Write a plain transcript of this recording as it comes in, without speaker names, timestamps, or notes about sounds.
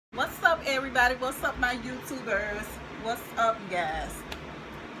everybody, what's up my YouTubers? What's up you guys?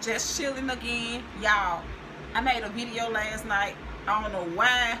 Just chilling again. Y'all, I made a video last night. I don't know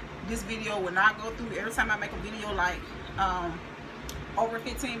why this video will not go through. Every time I make a video like over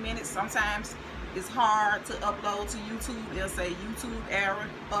 15 minutes, sometimes it's hard to upload to YouTube. It'll say YouTube error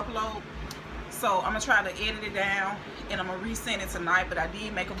upload. So I'm gonna try to edit it down and I'm gonna resend it tonight. But I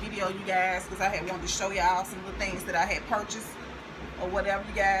did make a video, you guys, because I had wanted to show y'all some of the things that I had purchased or whatever,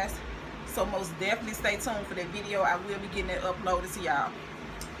 you guys. So most definitely stay tuned for that video. I will be getting it uploaded to y'all.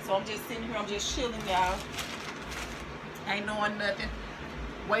 So I'm just sitting here, I'm just chilling, y'all. Ain't doing nothing.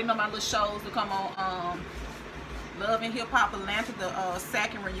 Waiting on my little shows to come on. Love and Hip Hop Atlanta, the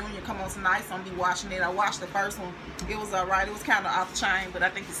second reunion come on tonight, so I'm gonna be watching it. I watched the first one. It was alright. It was kind of off the chain, but I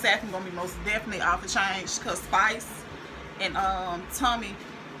think the second gonna be most definitely off the chain because Spice and Tommy,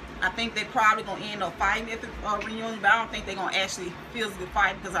 I think they probably gonna end up fighting at the reunion, but I don't think they're gonna actually physically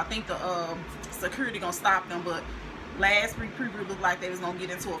fight because I think the security gonna stop them. But last preview looked like they was gonna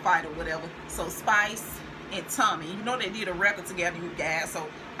get into a fight or whatever. So Spice and Tommy, you know they did a record together, you guys. So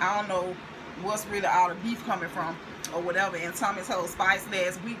I don't know what's really all the beef coming from or whatever. And Tommy told Spice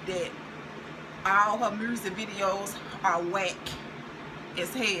last week that all her music videos are whack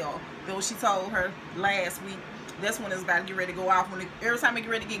as hell. That's what she told her last week. That's when it's about to get ready to go off. When every time it get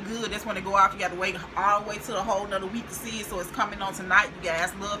ready to get good, that's when it go off. You got to wait all the way to the whole another week to see it. So it's coming on tonight, you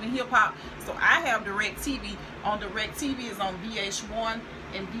guys. Love and Hip Hop. So I have DirecTV. On DirecTV is on VH1,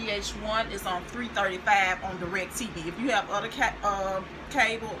 and VH1 is on 335 on DirecTV. If you have other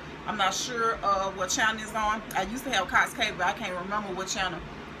cable, I'm not sure what channel is on. I used to have Cox Cable, but I can't remember what channel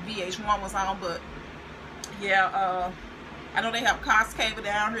VH1 was on. But yeah, I know they have Cox Cable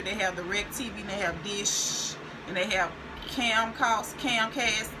down here. They have DirecTV, and they have Dish, and they have Comcast,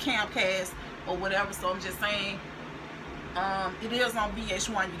 or whatever. So I'm just saying, it is on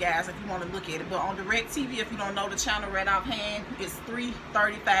VH1, you guys, if you want to look at it. But on DirecTV, if you don't know the channel right offhand, it's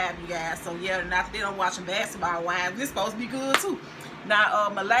 335, you guys. So yeah, not that they're watching Basketball Wives, this supposed to be good too. Now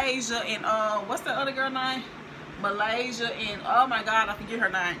Malaysia and what's the other girl name? Malaysia and, oh my god, I forget her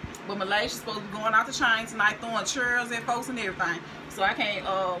name. But Malaysia's supposed to be going out the chain tonight, throwing chairs at folks and everything. So I can't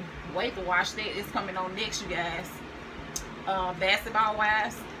wait to watch that. It's coming on next, you guys. Basketball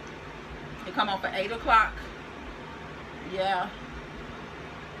Wives. It come on for 8 o'clock. Yeah.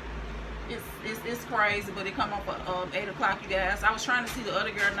 It's crazy, but it come on for 8 o'clock, you guys. I was trying to see the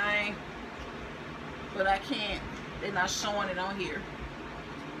other girl name, but I can't. They're not showing it on here.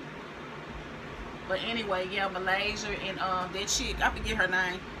 But anyway, yeah, Malaysia and that chick, I forget her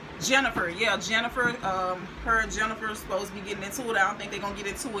name. Jennifer, yeah, Jennifer. Her and Jennifer are supposed to be getting into it. I don't think they're gonna get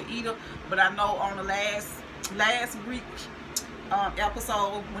into it either. But I know on the last week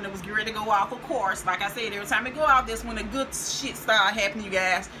episode, when it was getting ready to go off, of course, like I said, every time it go off, that's when the good shit start happening, you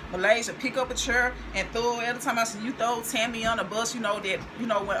guys. Malaysia pick up a chair and throw it. Every time I said you throw Tammy on the bus, you know that, you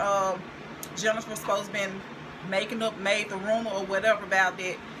know, when Jennifer's supposed to been made the rumor or whatever about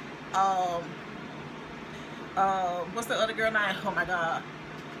that. What's the other girl name? Oh my god.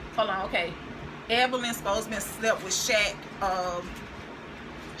 Hold on, okay. Evelyn's supposed to been slept with Shaq,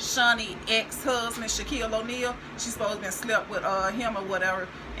 Shaunie ex-husband, Shaquille O'Neal. She's supposed to been slept with him or whatever.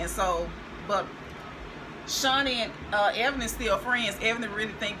 And so, but Shaunie and Evelyn still friends. Evelyn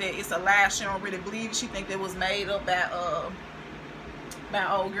really think that it's a lie. She don't really believe it. She think that it was made up by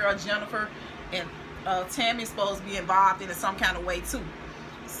old girl Jennifer. And Tammy's supposed to be involved in it some kind of way too.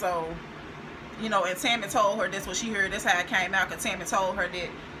 So, you know, and Tammy told her, that's what she heard, that's how it came out, because Tammy told her that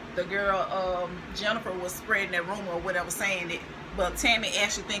the girl Jennifer was spreading that rumor or whatever, saying it. But Tammy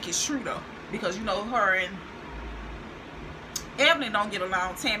actually think it's true though, because you know her and Evelyn don't get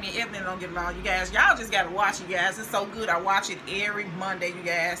along. Tammy and Evelyn don't get along, you guys. Y'all just gotta watch it, you guys. It's so good. I watch it every Monday, you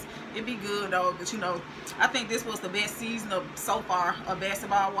guys. It be good though, but you know, I think this was the best season of so far of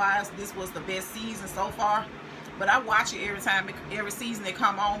Basketball Wives. This was the best season so far. But I watch it every time, every season they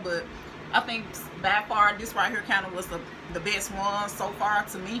come on. But I think by far this right here kind of was the best one so far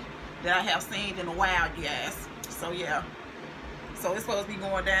to me that I have seen in a while, you guys. So yeah. So it's supposed to be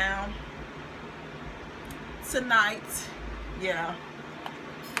going down tonight. Yeah.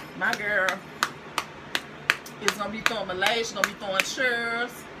 My girl is gonna be throwing Malaysia, gonna be throwing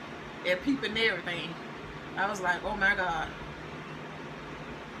chairs and people and everything. I was like, oh my god.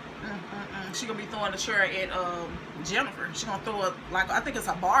 She gonna be throwing the chair at Jennifer. She gonna throw it like, I think it's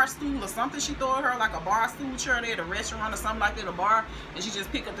a bar stool or something. She throw her like a bar stool chair there at a restaurant or something like that, a bar, and she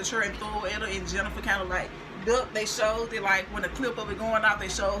just pick up the chair and throw it at her. And Jennifer kind of like duck. They showed it, like when the clip of it going out, they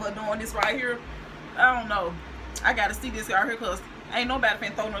showed her doing this right here. I don't know. I gotta see this right here because ain't nobody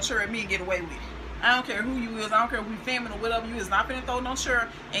finna throw no chair at me and get away with it. I don't care who you is. I don't care who you family or whatever you is. Not finna throw no chair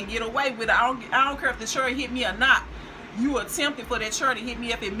and get away with it. I don't care if the chair hit me or not. You attempted for that chair to hit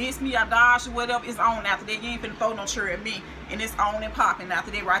me. If it missed me, I dodged or whatever, it's on after that. You ain't finna throw no chair at me. And it's on and popping after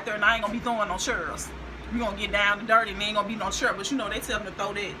that right there. And I ain't gonna be throwing no chairs. You gonna get down and dirty and there ain't gonna be no chair. But you know, they tell them to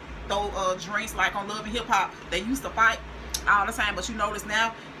throw drinks like on Love and Hip Hop. They used to fight all the time. But you notice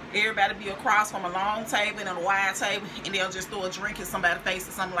now, everybody be across from a long table and a wide table. And they'll just throw a drink in somebody's face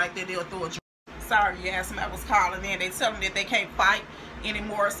or something like that. They'll throw a drink. Sorry, yeah, somebody was calling in. They tell them that they can't fight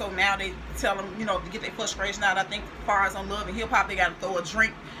anymore, so now they tell them, you know, to get their frustration out. I think as far as on Love and Hip Hop, they got to throw a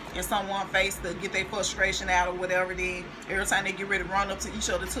drink in someone's face to get their frustration out or whatever. Then every time they get ready to run up to each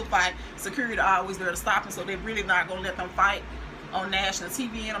other to fight, security always there to stop them, so they're really not gonna let them fight on national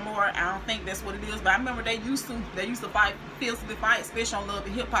TV anymore. I don't think that's what it is, but I remember they used to fight, physically fight, especially on Love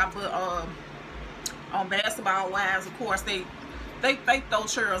and Hip Hop. But on Basketball Wives, of course, they throw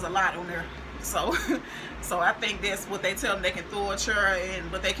chairs a lot on there. So I think that's what they tell them. They can throw a chair,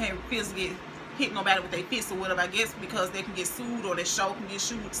 but they can't physically hit nobody with their fists or whatever. I guess because they can get sued, or their show can get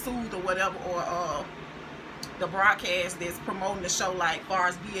sued or whatever, or the broadcast that's promoting the show, like far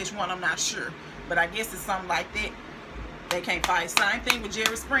as VH1, I'm not sure, but I guess it's something like that. They can't fight. Same thing with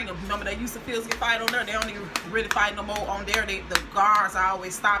Jerry Springer. Remember, they used to physically fight on there. They don't even really fight no more on there. The guards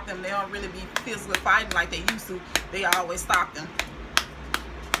always stop them. They don't really be physically fighting like they used to. They always stop them.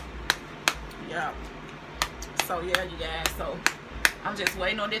 Yeah. So yeah, you guys. So I'm just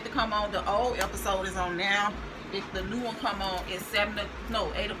waiting on it to come on. The old episode is on now. If the new one come on, it's 7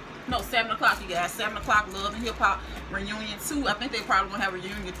 o'clock, you guys. 7 o'clock, Love and Hip Hop Reunion 2. I think they probably gonna have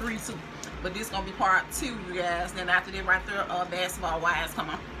Reunion 3 too. But this gonna be part 2, you guys. Then after that, right there, Basketball Wives come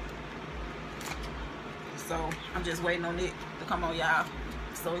on. So I'm just waiting on it to come on, y'all,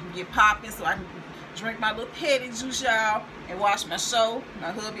 so it can get popping, so I can drink my little petty juice, y'all, and watch my show.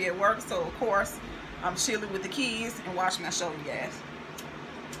 My hubby at work, so of course I'm chilling with the kids and watch my show, you guys.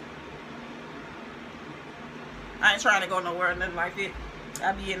 I ain't trying to go nowhere or nothing like that.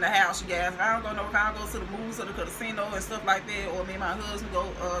 I be in the house, you guys. If I don't go nowhere, if I don't go to the movies or the casino and stuff like that, or me and my husband go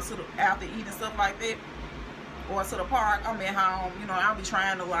out to eat and stuff like that, or to the park, I'm at home. You know, I'll be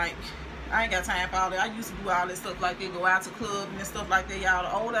trying to, like, I ain't got time for all that. I used to do all this stuff like that, go out to clubs and stuff like that, y'all.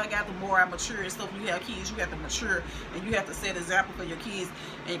 The older I got, the more I mature and stuff. When you have kids, you have to mature, and you have to set an example for your kids.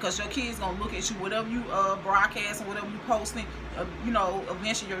 And because your kids gonna look at you, whatever you broadcast and whatever you posting, you know,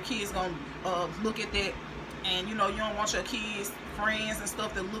 eventually your kids gonna look at that. And you know, you don't want your kids, friends and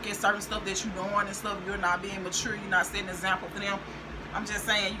stuff, to look at certain stuff that you're doing and stuff. You're not being mature, you're not setting an example for them. I'm just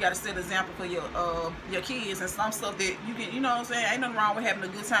saying, you got to set an example for your kids, and some stuff that you can, you know what I'm saying, ain't nothing wrong with having a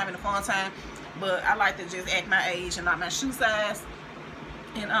good time and a fun time, but I like to just act my age and not my shoe size.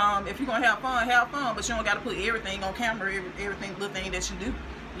 And if you're gonna have fun, but you don't got to put everything on camera, everything, little thing that you do,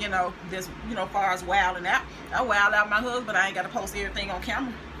 you know, this, you know, far as wilding out. I wild out my husband, I ain't got to post everything on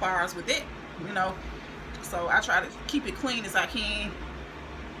camera, far as with it, you know. So I try to keep it clean as I can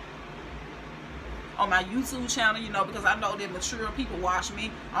on my YouTube channel, you know, because I know that mature people watch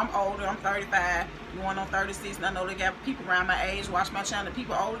me. I'm older, I'm 35, going on 36, and I know they got people around my age watch my channel.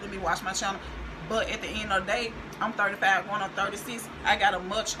 People older than me watch my channel. But at the end of the day, I'm 35, going on 36. I got a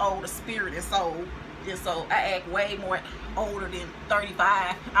much older spirit and soul. And so I act way more older than 35.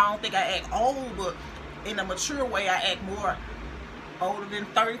 I don't think I act old, but in a mature way, I act more older than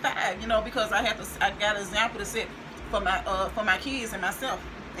 35, you know, because I got an example to set for my kids and myself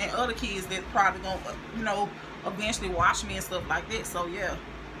and other kids that probably gonna, you know, eventually watch me and stuff like that. So yeah,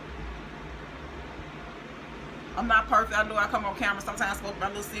 I'm not perfect. I know I come on camera sometimes, smoke my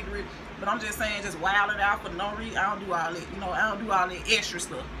little cigarette, but I'm just saying, just wilding out for no reason. I don't do all that, you know. I don't do all that extra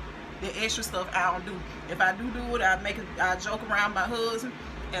stuff. The extra stuff I don't do. If I do it, I joke around my husband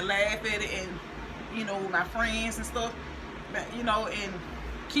and laugh at it, and you know, with my friends and stuff. You know, and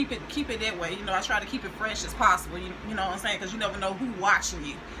keep it that way. You know, I try to keep it fresh as possible. You know what I'm saying? Because you never know who watching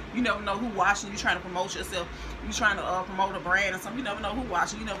you. You never know who watching you. Trying to promote yourself. You trying to promote a brand or something. You never know who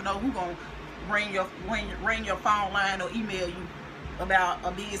watching. You never know who gonna ring your phone line or email you about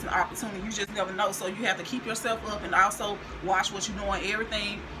a business opportunity. You just never know. So you have to keep yourself up and also watch what you're doing.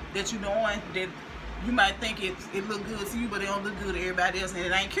 Everything that you're doing that you might think it look good to you, but it don't look good to everybody else, and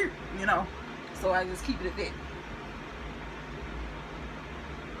it ain't cute. You know. So I just keep it at that.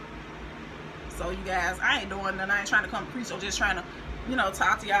 So you guys, I ain't doing nothing. I ain't trying to come preach. I'm just trying to, you know,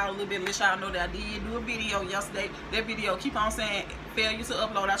 talk to y'all a little bit, let y'all know that I did do a video yesterday. That video keep on saying failure to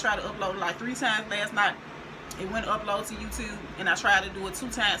upload. I tried to upload it like 3 times last night. It wouldn't upload to YouTube, and I tried to do it 2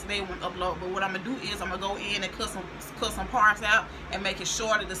 times today. It wouldn't upload. But what I'm gonna do is I'm gonna go in and cut some parts out and make it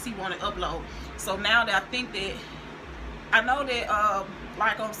shorter to see when it upload. So now that I think that I know that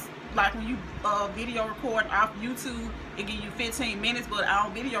like on like when you video record off YouTube, it give you 15 minutes, but I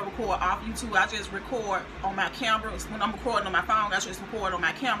don't video record off YouTube. I just record on my camera. When I'm recording on my phone, I just record on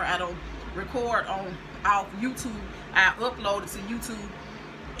my camera. I don't record off YouTube. I upload it to YouTube.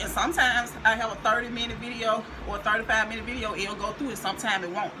 And sometimes I have a 30-minute video or a 35-minute video, it'll go through it. Sometimes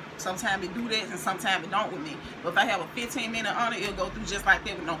it won't. Sometimes it do that and sometimes it don't with me. But if I have a 15-minute on it, it'll go through just like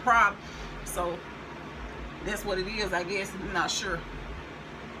that with no problem. So that's what it is, I guess. I'm not sure.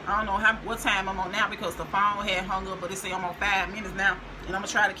 I don't know what time I'm on now because the phone had hung up, but it say I'm on 5 minutes now. And I'm going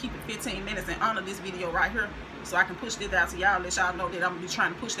to try to keep it 15 minutes and honor this video right here so I can push this out to y'all, let y'all know that I'm going to be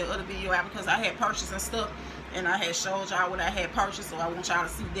trying to push that other video out because I had purchased and stuff. And I had showed y'all what I had purchased, so I want y'all to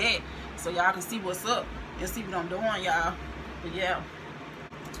see that so y'all can see what's up and see what I'm doing, y'all. But yeah,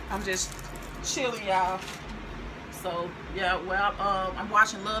 I'm just chilling, y'all. So yeah, well, I'm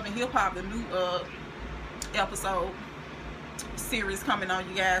watching Love and Hip Hop, the new episode series coming on,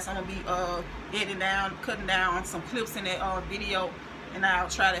 you guys. I'm gonna be editing down, cutting down some clips in that video, and I'll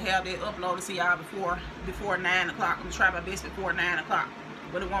try to have that uploaded to y'all before 9 o'clock. I'm gonna try my best before 9 o'clock,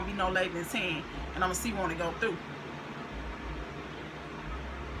 but it won't be no later than 10. And I'm gonna see when it go through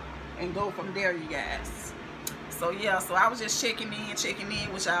and go from there, you guys. So yeah, so I was just checking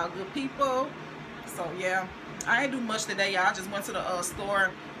in with y'all good people. So yeah, I ain't do much today, y'all. I just went to the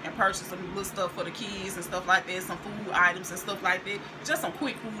store and purchased some little stuff for the kids and stuff like that, some food items and stuff like that. Just some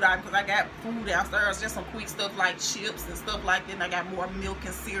quick food items because I got food downstairs, just some quick stuff like chips and stuff like that. And I got more milk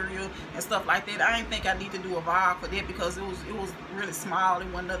and cereal and stuff like that. I didn't think I need to do a vlog for that because it was really small. It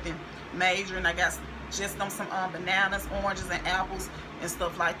wasn't nothing major, and I got just some bananas, oranges, and apples and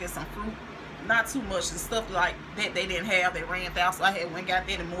stuff like that. Some fruit, not too much, and stuff like that they didn't have. They ran out, so I had went and got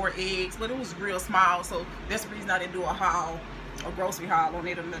that and more eggs, but it was real small. So that's the reason I didn't do a haul, a grocery haul on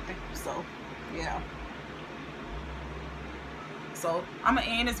it or nothing. So yeah. So I'm gonna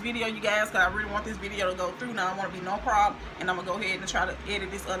end this video, you guys, because I really want this video to go through. Now I want to be no problem, and I'm gonna go ahead and try to edit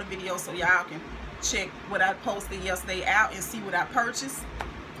this other video so y'all can check what I posted yesterday out and see what I purchased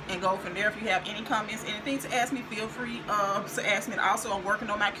and go from there. If you have any comments, anything to ask me, feel free to ask me. And also, I'm working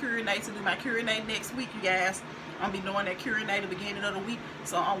on my Q&A to do my Q&A next week, you guys. I'll be doing that Q&A the beginning of the week,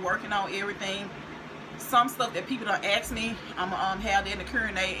 so I'm working on everything. Some stuff that people don't ask me, I'm gonna have that in the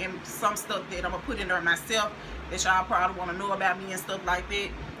Q&A, and some stuff that I'm gonna put in there myself that y'all probably want to know about me and stuff like that,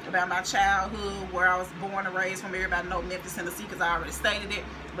 about my childhood, where I was born and raised from. Everybody know Memphis, Tennessee, because I already stated it,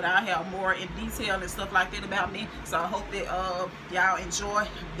 but I have more in detail and stuff like that about me. So I hope that y'all enjoy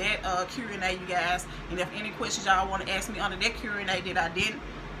that Q&A, you guys. And if any questions y'all want to ask me under that Q&A that I didn't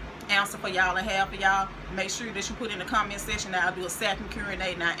answer for y'all and have for y'all, make sure that you put in the comment section. I'll do a second Q&A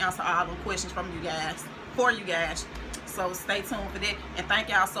and I'll answer all the questions from you guys, for you guys. So stay tuned for that, and thank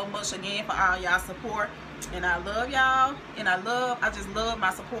y'all so much again for all y'all support. And I love y'all, and I just love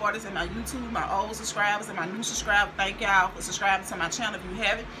my supporters and my YouTube, my old subscribers and my new subscribers. Thank y'all for subscribing to my channel. If you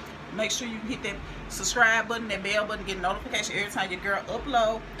haven't, make sure you hit that subscribe button, that bell button, get a notification every time your girl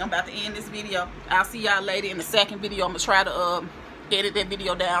upload. I'm about to end this video. I'll see y'all later in the second video. I'm gonna try to edit that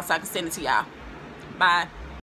video down so I can send it to y'all. Bye.